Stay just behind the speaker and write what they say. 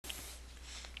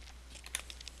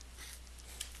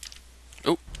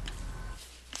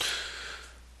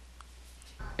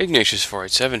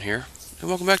Ignatius487 here, and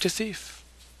welcome back to Thief.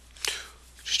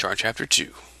 Start chapter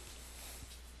 2.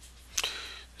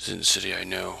 This is in the city I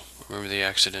know. Remember the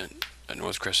accident at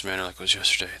North Crest Manor like it was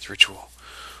yesterday. The ritual.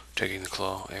 Taking the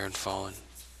claw, Aaron fallen,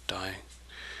 dying.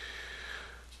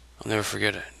 I'll never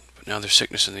forget it. But now there's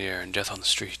sickness in the air and death on the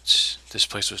streets. This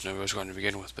place was never going to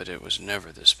begin with, but it was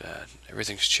never this bad.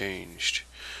 Everything's changed,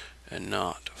 and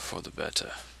not for the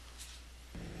better.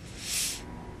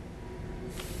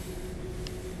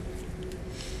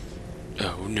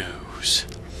 Oh noes.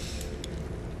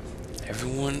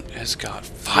 Everyone has got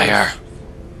fire.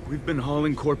 We've been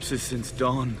hauling corpses since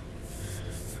dawn.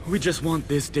 We just want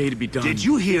this day to be done. Did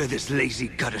you hear this lazy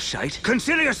gutter shite?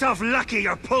 Consider yourself lucky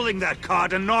you're pulling that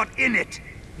card and not in it.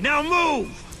 Now move!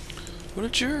 What a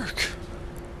jerk.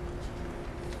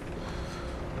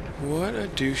 What a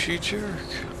douchey jerk.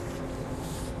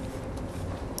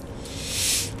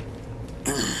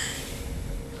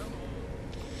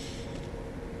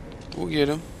 We'll get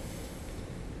him.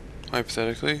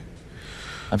 Hypothetically.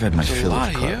 I've had my There's a fill lot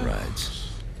of of cart you.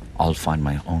 rides. I'll find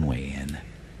my own way in.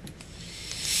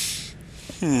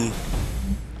 I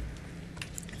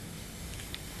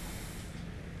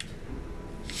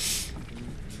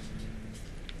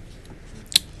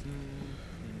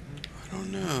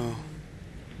don't know.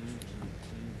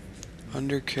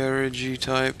 Undercarriagey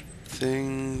type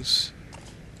things.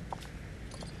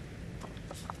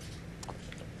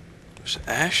 There's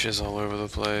ashes all over the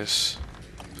place.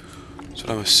 That's what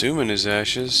I'm assuming is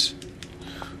ashes.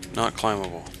 Not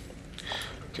climbable.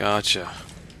 Gotcha.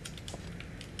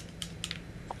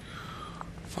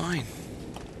 Fine.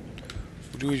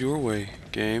 We'll do it your way,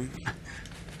 game.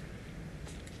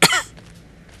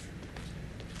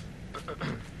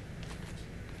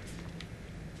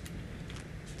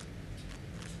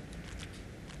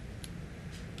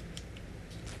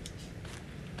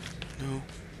 No.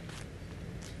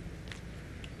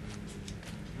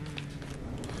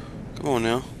 Come on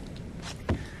now.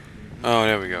 Oh,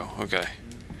 there we go. Okay.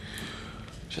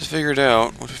 Just figured it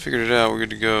out. Once we figured it out, we're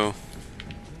good to go.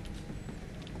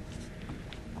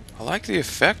 I like the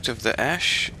effect of the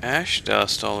ash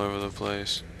dust all over the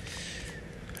place.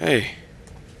 Hey.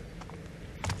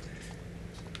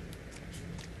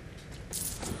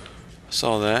 I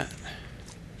saw that.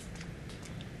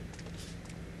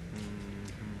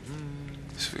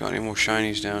 So we got any more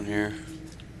shinies down here?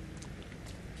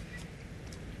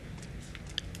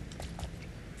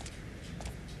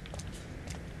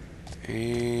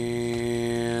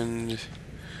 And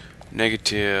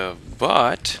negative,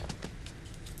 but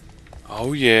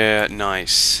oh yeah,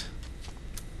 nice.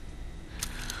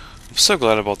 I'm so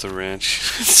glad I bought the wrench.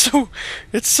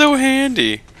 It's so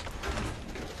handy.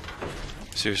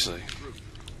 Seriously,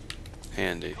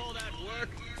 handy. Call that work?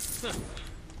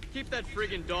 Keep that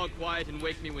friggin' dog quiet and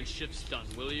wake me when shift's done,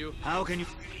 will you? How can you...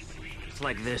 It's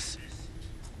like this.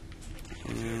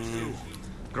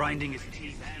 Grinding his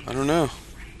teeth. I don't know.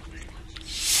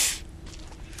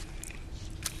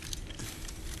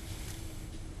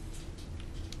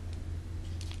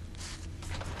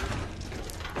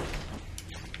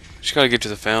 Just gotta get to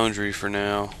the Foundry for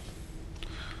now.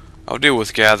 I'll deal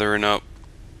with gathering up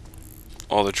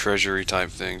all the treasury type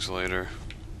things later.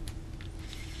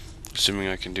 Assuming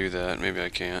I can do that. Maybe I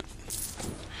can't.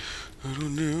 I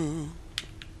don't know.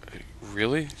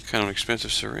 Really? Kind of an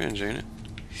expensive syringe, ain't it?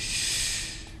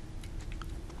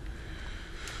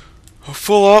 I'll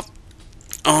full up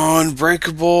on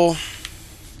breakable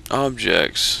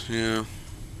objects. Yeah.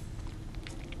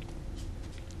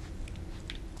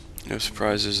 No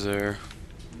surprises there.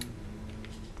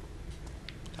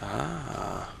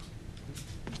 Ah.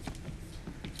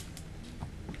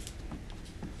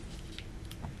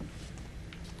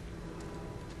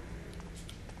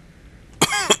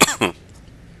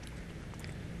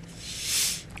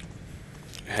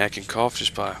 Hacking cough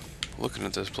just by looking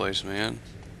at this place, man.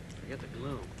 Forget the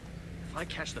gloom. If I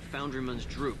catch the Foundryman's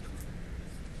droop.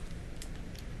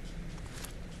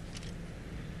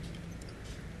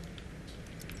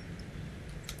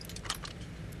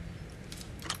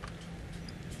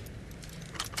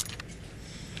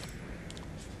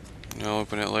 I'll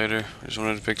open it later. I just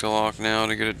wanted to pick the lock now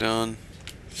to get it done.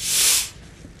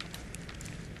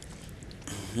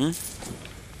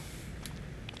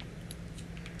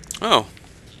 Oh.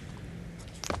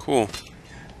 Cool.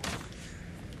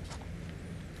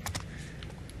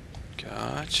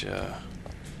 Gotcha.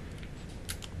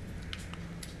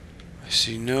 I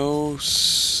see no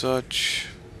such...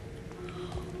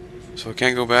 So I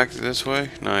can't go back this way?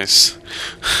 Nice.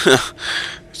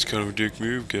 It's kind of a dick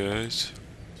move, guys.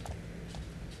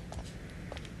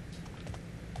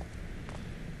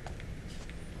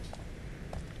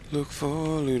 Look for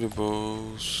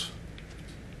lootables.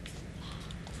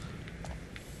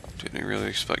 Didn't really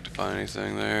expect to find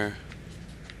anything there.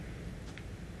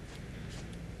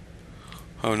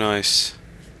 Oh, nice.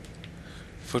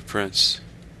 Footprints.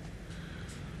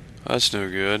 That's no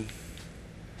good.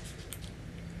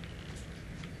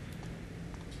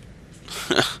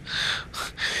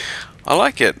 I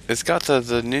like it. It's got the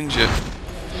ninja.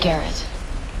 Garrett.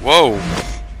 Whoa.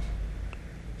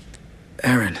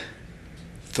 Aaron.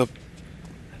 The Am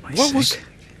I What was- sick?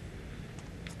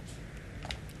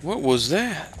 What was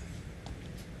that?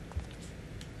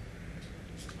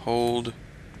 Hold.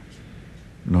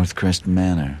 Northcrest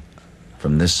Manor.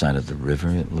 From this side of the river,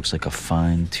 it looks like a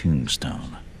fine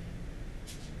tombstone.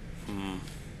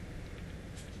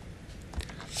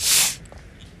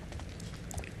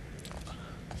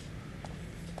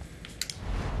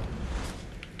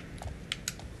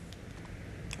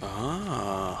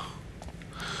 Ah.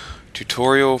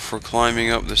 Tutorial for climbing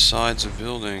up the sides of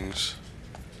buildings.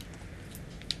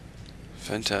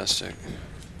 Fantastic.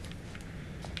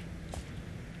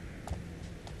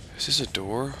 Is this a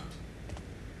door?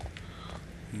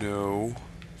 No.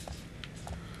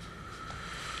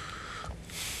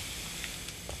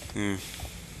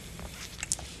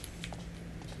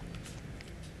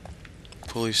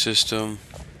 Pulley system.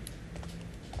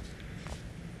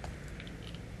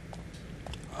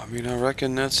 I mean, I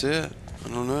reckon that's it. I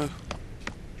don't know.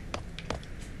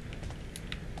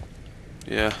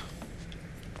 Yeah.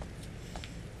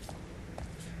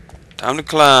 Time to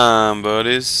climb,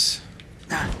 buddies.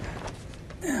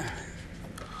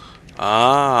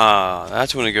 Ah,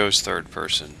 that's when it goes third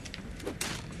person.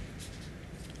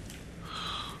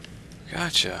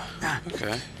 Gotcha.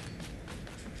 Okay.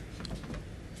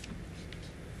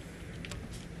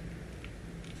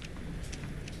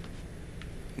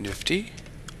 Nifty.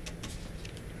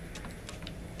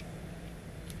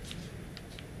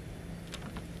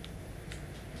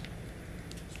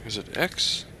 Is it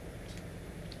X?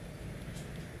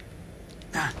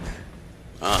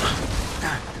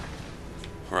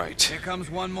 Right. Here comes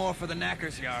one more for the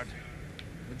knacker's yard.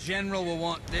 The general will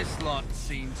want this lot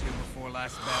seen to before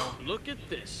last bell. Look at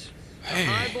this. Hey.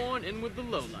 The highborn in with the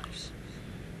lowlifes.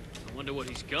 I wonder what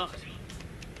he's got.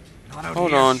 Not out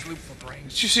Hold here on. sloop for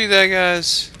brains. Did you see that,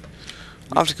 guys?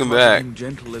 I'll have to come Treated back. them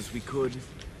gentle as we could.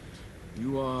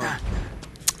 You are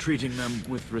treating them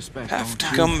with respect. Have aren't to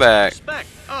you? come back. Respect.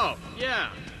 Oh,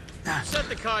 yeah. Set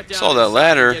the car down. Saw that and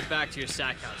ladder. Get back to your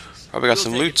sack houses. Probably got We'll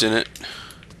some take loots in it.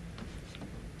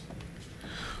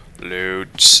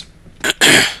 Loots.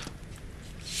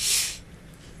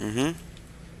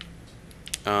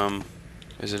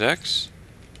 Is it X?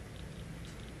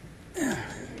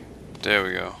 There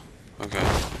we go. Okay.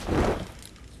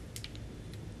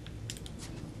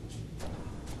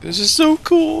 This is so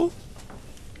cool.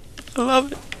 I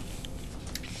love it.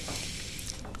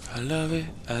 I love it.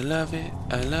 I love it.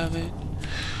 I love it.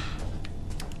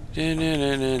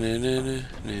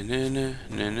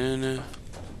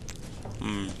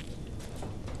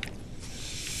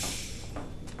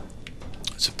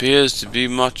 This appears to be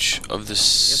much of the I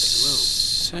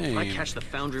same. catch the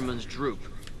foundryman's droop.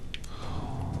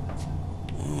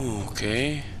 Ooh,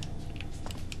 okay.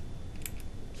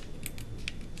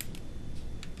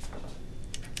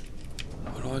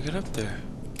 How do I get up there?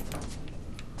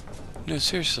 No,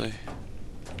 seriously.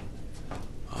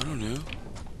 I don't know.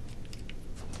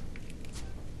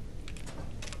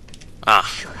 Ah.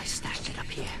 Sure, I stashed it up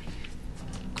here.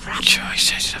 Sure, I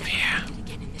set it up here.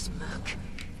 Again in this murk.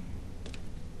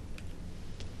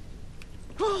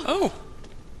 Oh.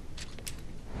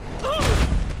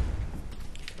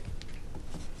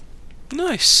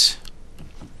 Nice.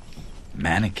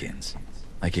 Mannequins.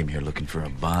 I came here looking for a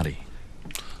body.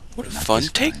 What a Not fun this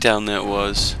kind. takedown that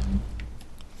was.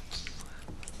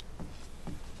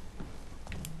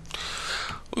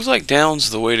 Looks like down's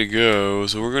the way to go,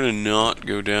 so we're gonna not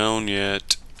go down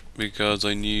yet because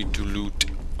I need to loot.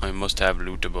 I must have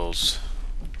lootables.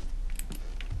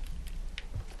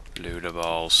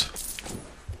 Lootables.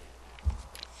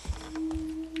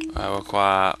 I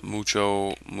require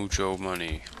mucho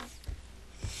money.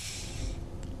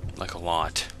 Like a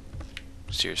lot.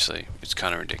 Seriously, it's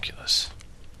kind of ridiculous.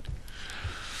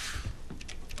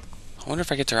 I wonder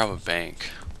if I get to rob a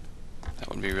bank. That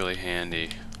would be really handy.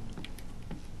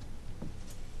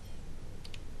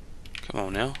 Come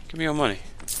on now, give me your money.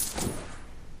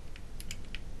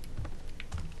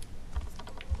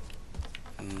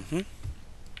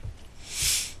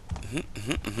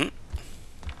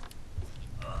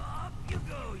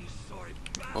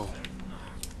 Oh.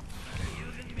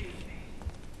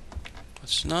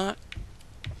 Let's not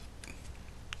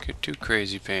get too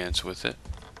crazy pants with it.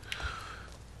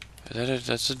 Is that it?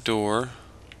 That's a door.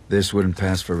 This wouldn't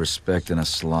pass for respect in a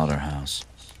slaughterhouse.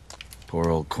 Poor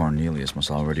old Cornelius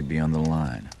must already be on the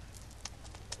line.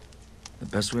 The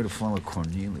best way to follow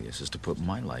Cornelius is to put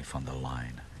my life on the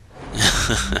line.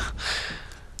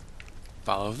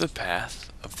 Follow the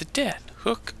path of the dead.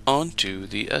 Hook onto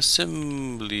the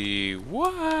assembly.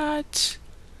 What?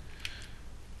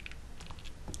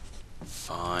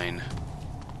 Fine.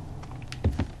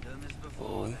 Done this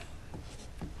before. Oh.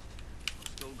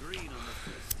 Go green on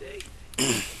the first day.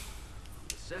 On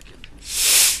the second,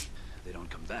 they don't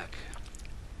come back.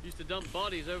 Used to dump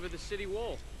bodies over the city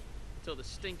wall. Till the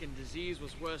stinking disease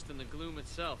was worse than the gloom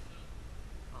itself.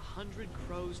 100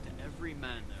 crows to every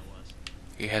man there was.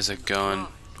 He has a gun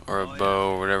or a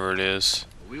bow or whatever it is.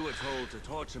 We were told to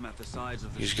torch him at the sides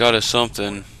of the He's got a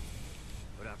something.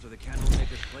 But after the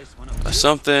candlemaker's place went up, A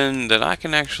something that I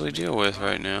can actually deal with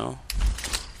right now.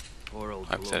 poor old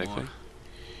Hypothetically.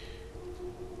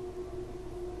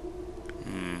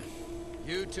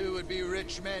 You two would be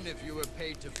rich men if you were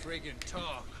paid to friggin'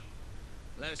 talk.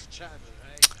 Less chatter,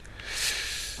 eh?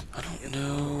 I don't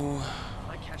know.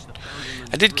 I catch the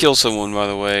Foundry I did kill someone, by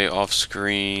the way, off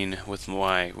screen with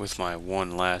my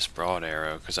one last broad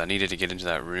arrow because I needed to get into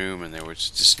that room and there was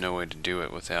just no way to do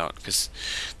it without, because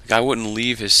the guy wouldn't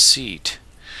leave his seat.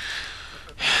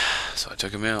 So I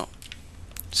took him out.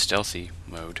 Stealthy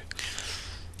mode.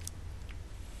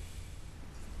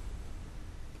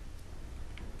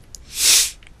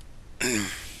 He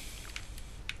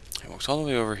walks all the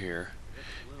way over here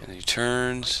and he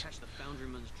turns catch the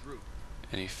Foundryman's droop.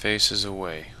 and he faces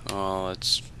away. Oh,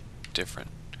 that's different.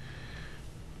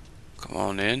 Come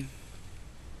on in.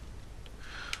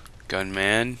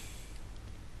 Gunman.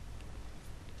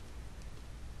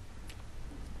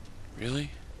 Really?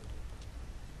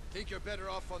 Think you're better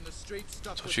off on the street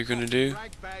stuff. That's what you're gonna do?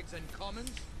 Rag bags and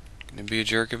commons? Gonna be a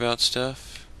jerk about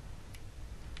stuff?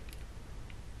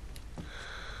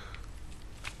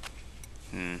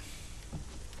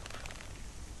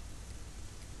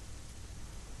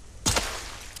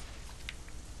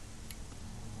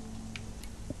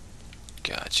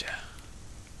 Gotcha.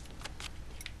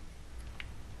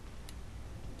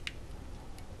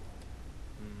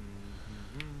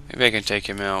 Maybe I can take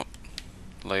him out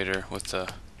later with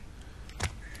the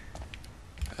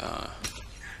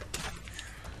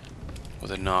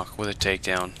with a knock, with a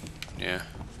takedown. Yeah.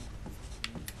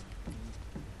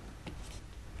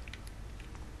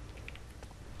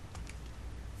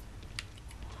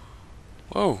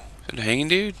 Whoa, is that a hanging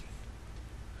dude?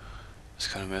 That's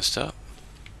kind of messed up.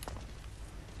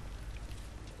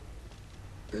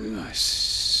 I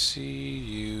see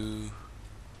you.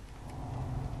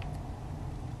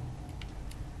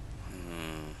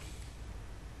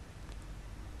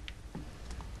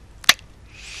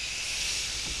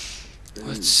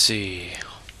 Let's see.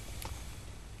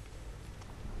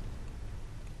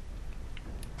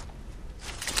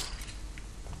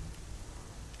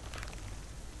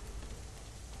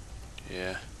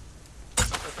 Yeah.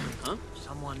 Huh?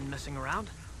 Someone messing around?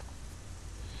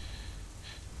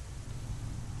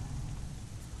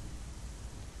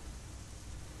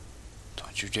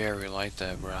 Don't you dare relight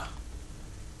that, bruh.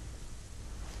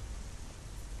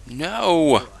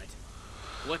 No! Right.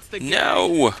 What's the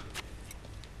No!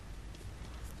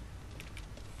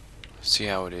 See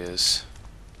how it is.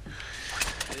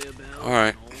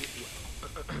 Alright.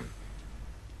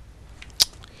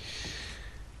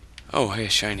 Oh, hey,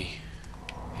 shiny.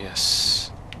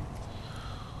 Yes.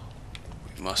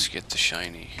 We must get the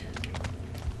shiny.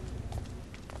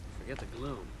 Forget the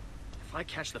gloom. If I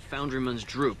catch the Foundryman's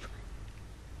droop.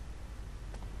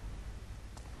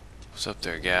 What's up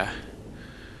there, guy?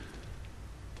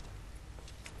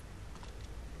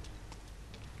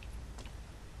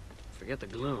 Forget the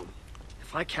gloom.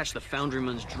 If I catch the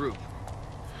Foundryman's droop.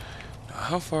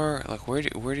 How far, like, where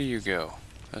do you go?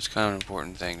 That's kind of an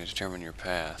important thing to determine your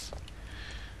path.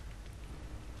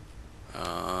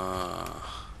 I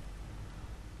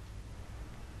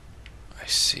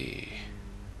see.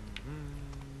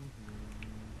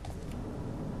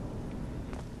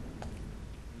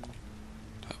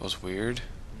 That was weird.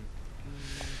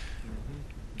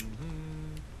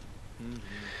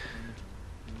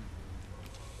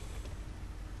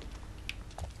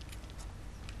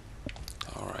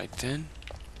 Alright then.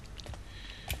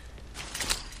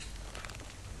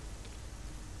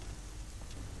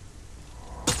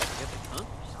 Huh?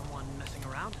 Someone messing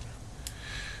around?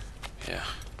 Yeah.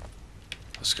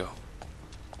 Let's go.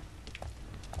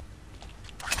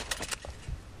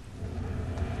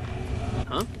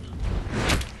 Huh?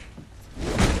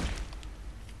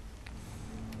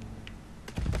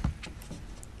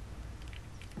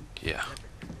 Yeah.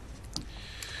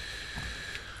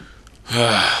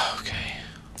 Okay.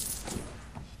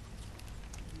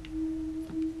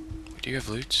 Do you have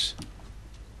loots?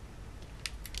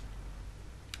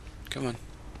 Come on.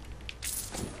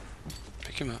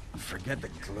 Pick him up. Forget the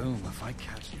gloom if I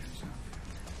catch you.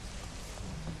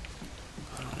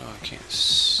 I don't know, I can't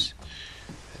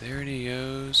Are there any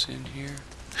O's in here?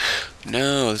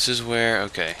 No, this is where,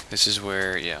 okay, this is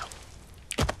where, yeah.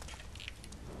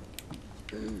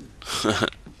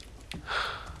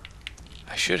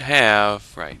 I should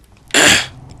have, right.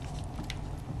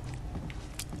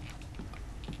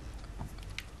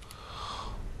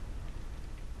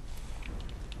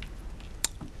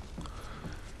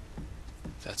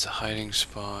 That's a hiding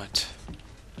spot.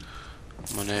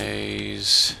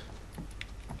 Monets.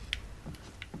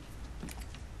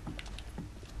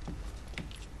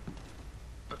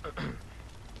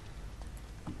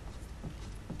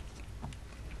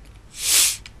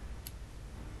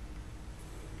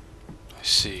 I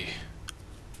see.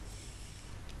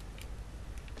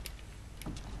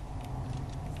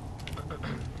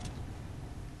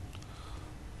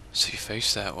 So you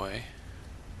face that way.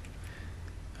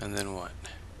 And then what?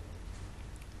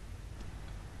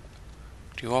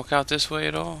 Do you walk out this way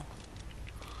at all?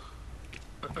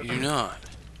 You do not.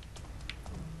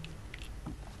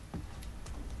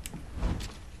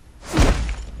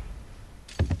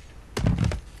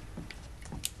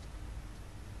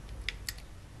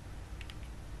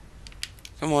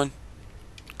 Come on.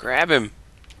 Grab him.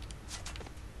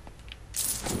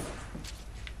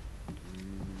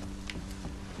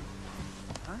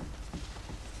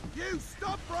 You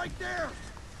stop right there!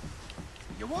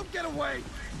 You won't get away!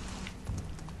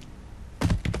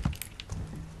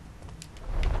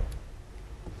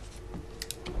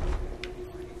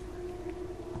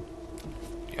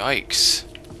 Yikes.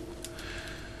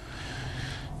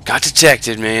 Got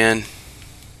detected, man.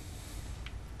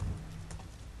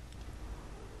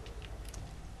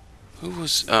 Who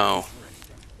was... oh.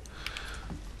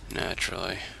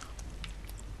 Naturally.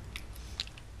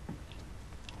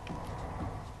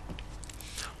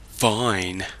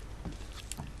 Fine.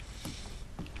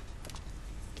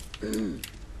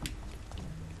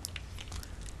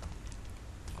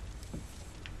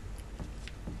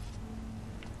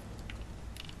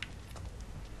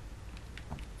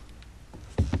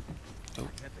 Oh,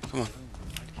 come on.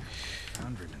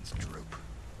 Foundry droop.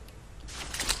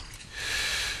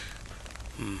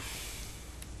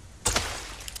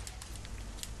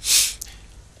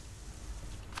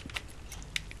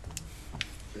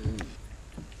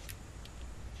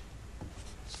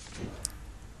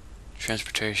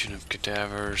 Transportation of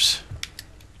cadavers.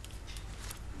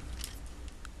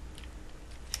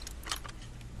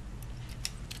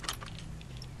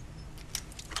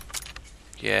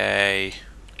 Yay.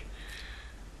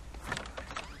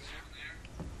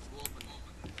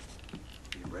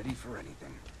 Be ready for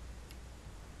anything.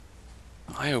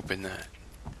 I opened that.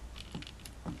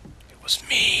 It was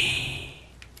me.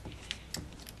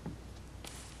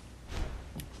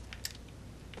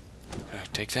 Can I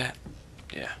take that?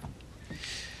 Yeah.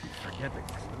 Forget the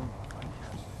gloom if I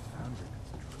catch the Foundry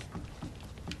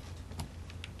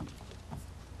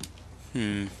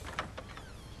droop.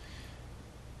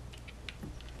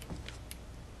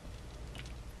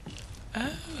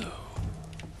 Oh.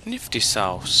 Nifty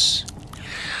sauce.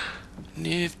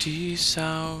 Nifty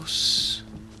sauce.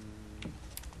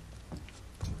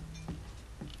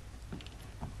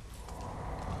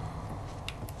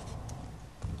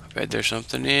 I bet there's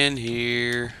something in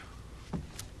here.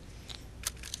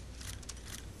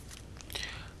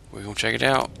 We're gonna check it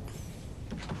out.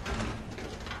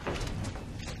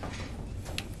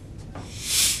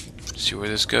 See where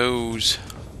this goes.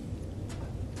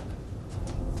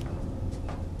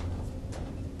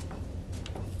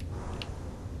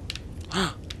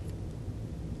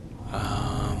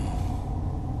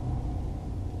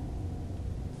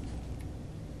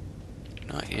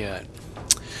 Not yet.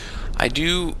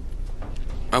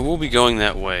 I will be going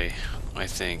that way, I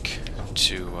think,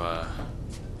 to,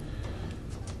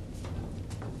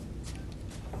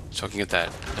 so I can get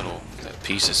that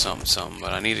piece of something,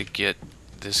 but I need to get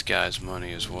this guy's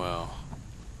money as well.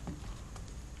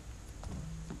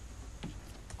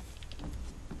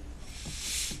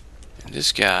 And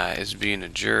this guy is being a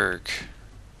jerk.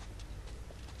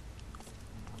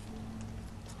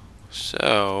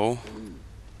 So...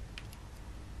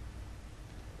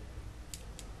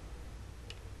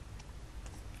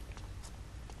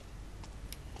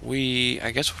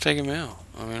 I guess we'll take him out.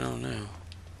 I mean, I don't know.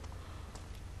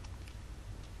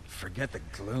 Forget the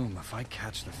gloom if I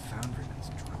catch the Foundry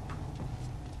droop.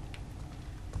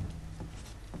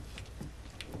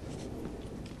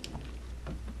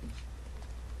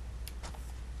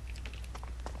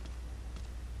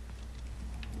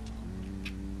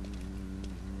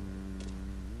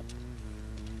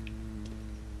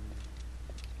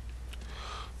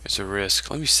 It's a risk.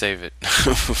 Let me save it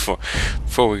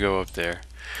before we go up there.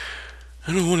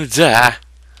 I don't want to die.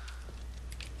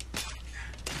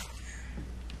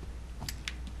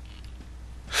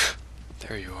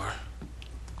 There you are.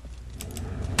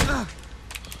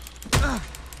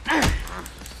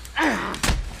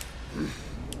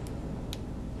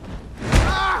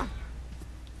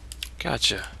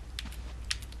 Gotcha.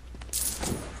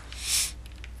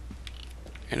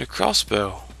 And a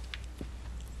crossbow.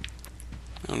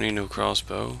 I don't need no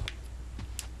crossbow.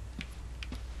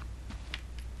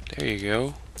 There you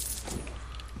go.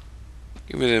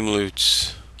 Give me them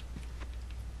loots.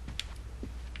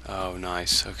 Oh,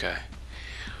 nice. Okay.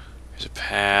 There's a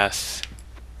path.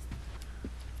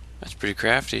 That's pretty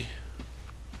crafty.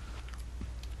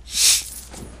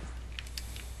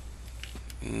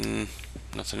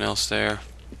 Nothing else there.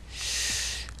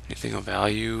 Anything of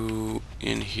value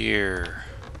in here?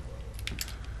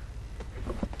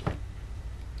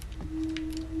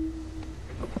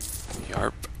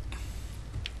 Yarp.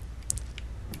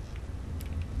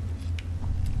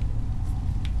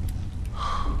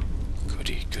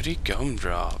 Goody, goody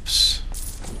gumdrops.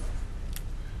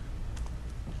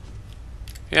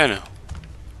 Yeah, I know.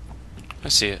 I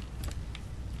see it.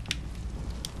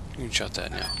 You can shut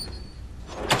that now.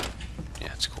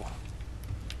 Yeah, it's cool.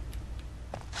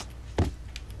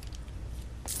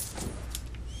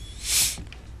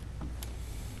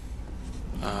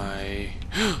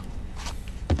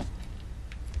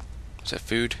 Is that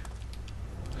food?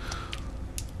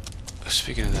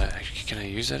 Speaking of that, can I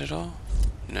use that at all?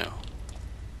 No.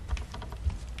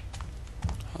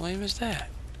 How lame is that?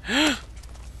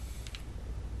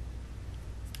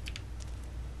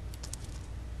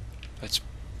 That's...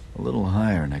 A little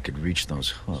higher and I could reach those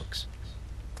hooks.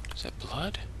 Is that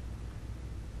blood?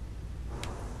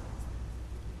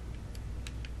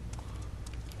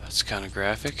 That's kind of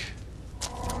graphic.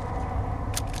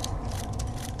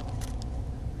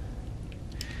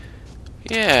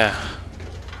 Yeah.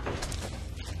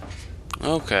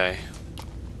 Okay.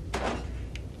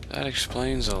 That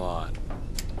explains a lot.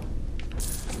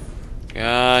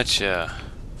 Gotcha.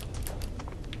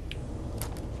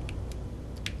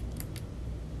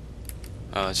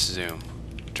 Oh, let's zoom.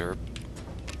 Derp.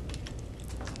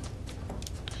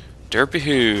 Derpy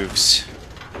hooves.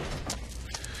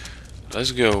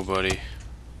 Let's go, buddy.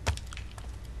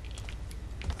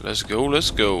 Let's go,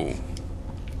 let's go.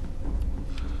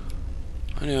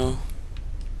 I know.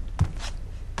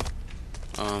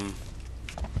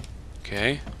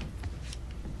 Okay.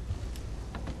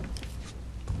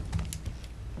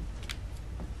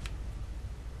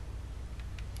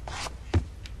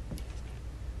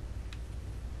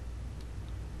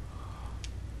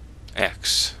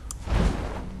 X.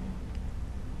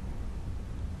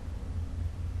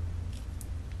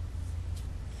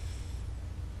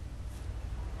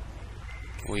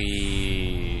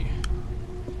 We...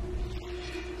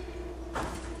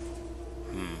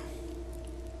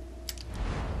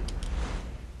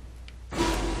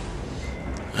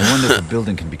 I wonder if the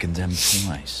building can be condemned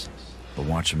twice. But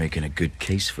watch her making a good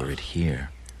case for it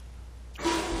here.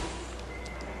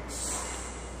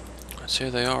 Let's see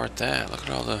where they are at that. Look at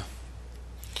all the...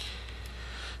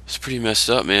 It's pretty messed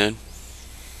up, man.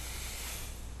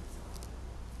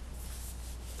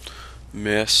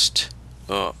 Messed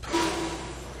up.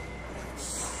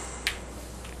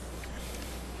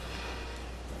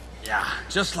 Yeah,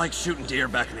 just like shooting deer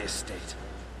back in the estate.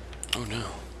 Oh no.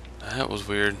 That was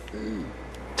weird.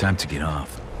 Time to get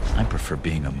off. I prefer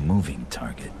being a moving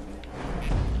target.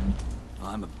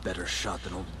 I'm a better shot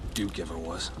than old Duke ever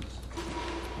was.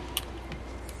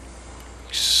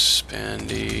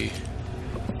 Expandy.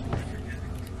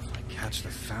 Catch the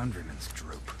Foundryman's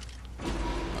droop.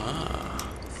 Ah.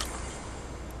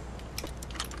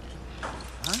 Huh?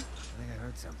 I think I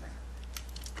heard something.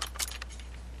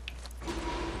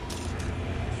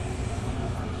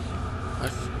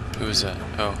 What? Who was that?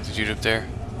 Oh, the dude up there?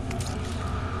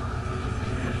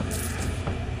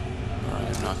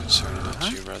 Alright, I'm not concerned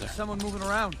about you, brother. Someone moving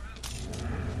around.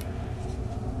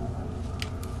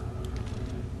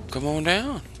 Come on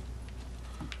down.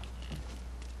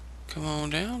 Come on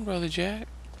down, brother Jack.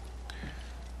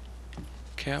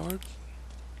 Coward.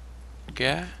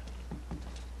 Guy.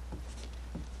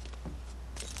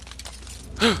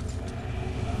 Huh?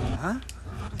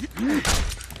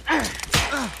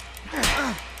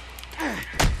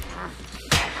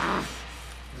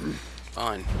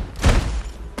 Fine.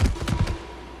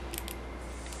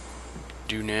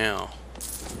 Do now.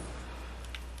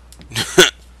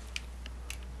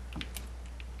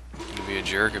 Gonna be a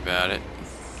jerk about it.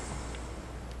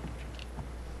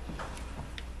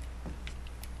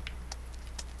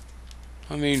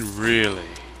 I mean, really.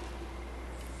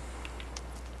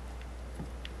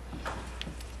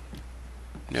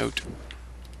 Note.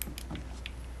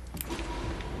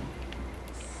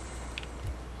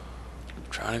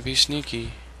 Trying to be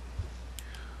sneaky.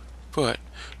 But,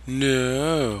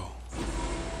 no.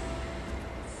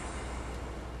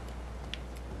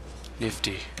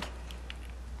 Nifty.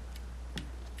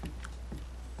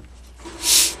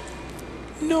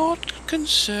 Not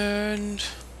concerned.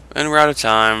 And we're out of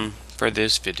time for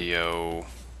this video.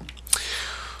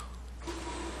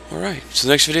 Alright, so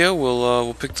the next video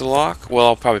we'll pick the lock. Well,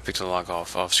 I'll probably pick the lock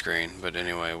off screen, but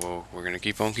anyway, we're gonna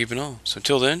keep on keeping on. So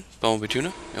till then, Bumblebee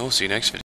Tuna, and we'll see you next video.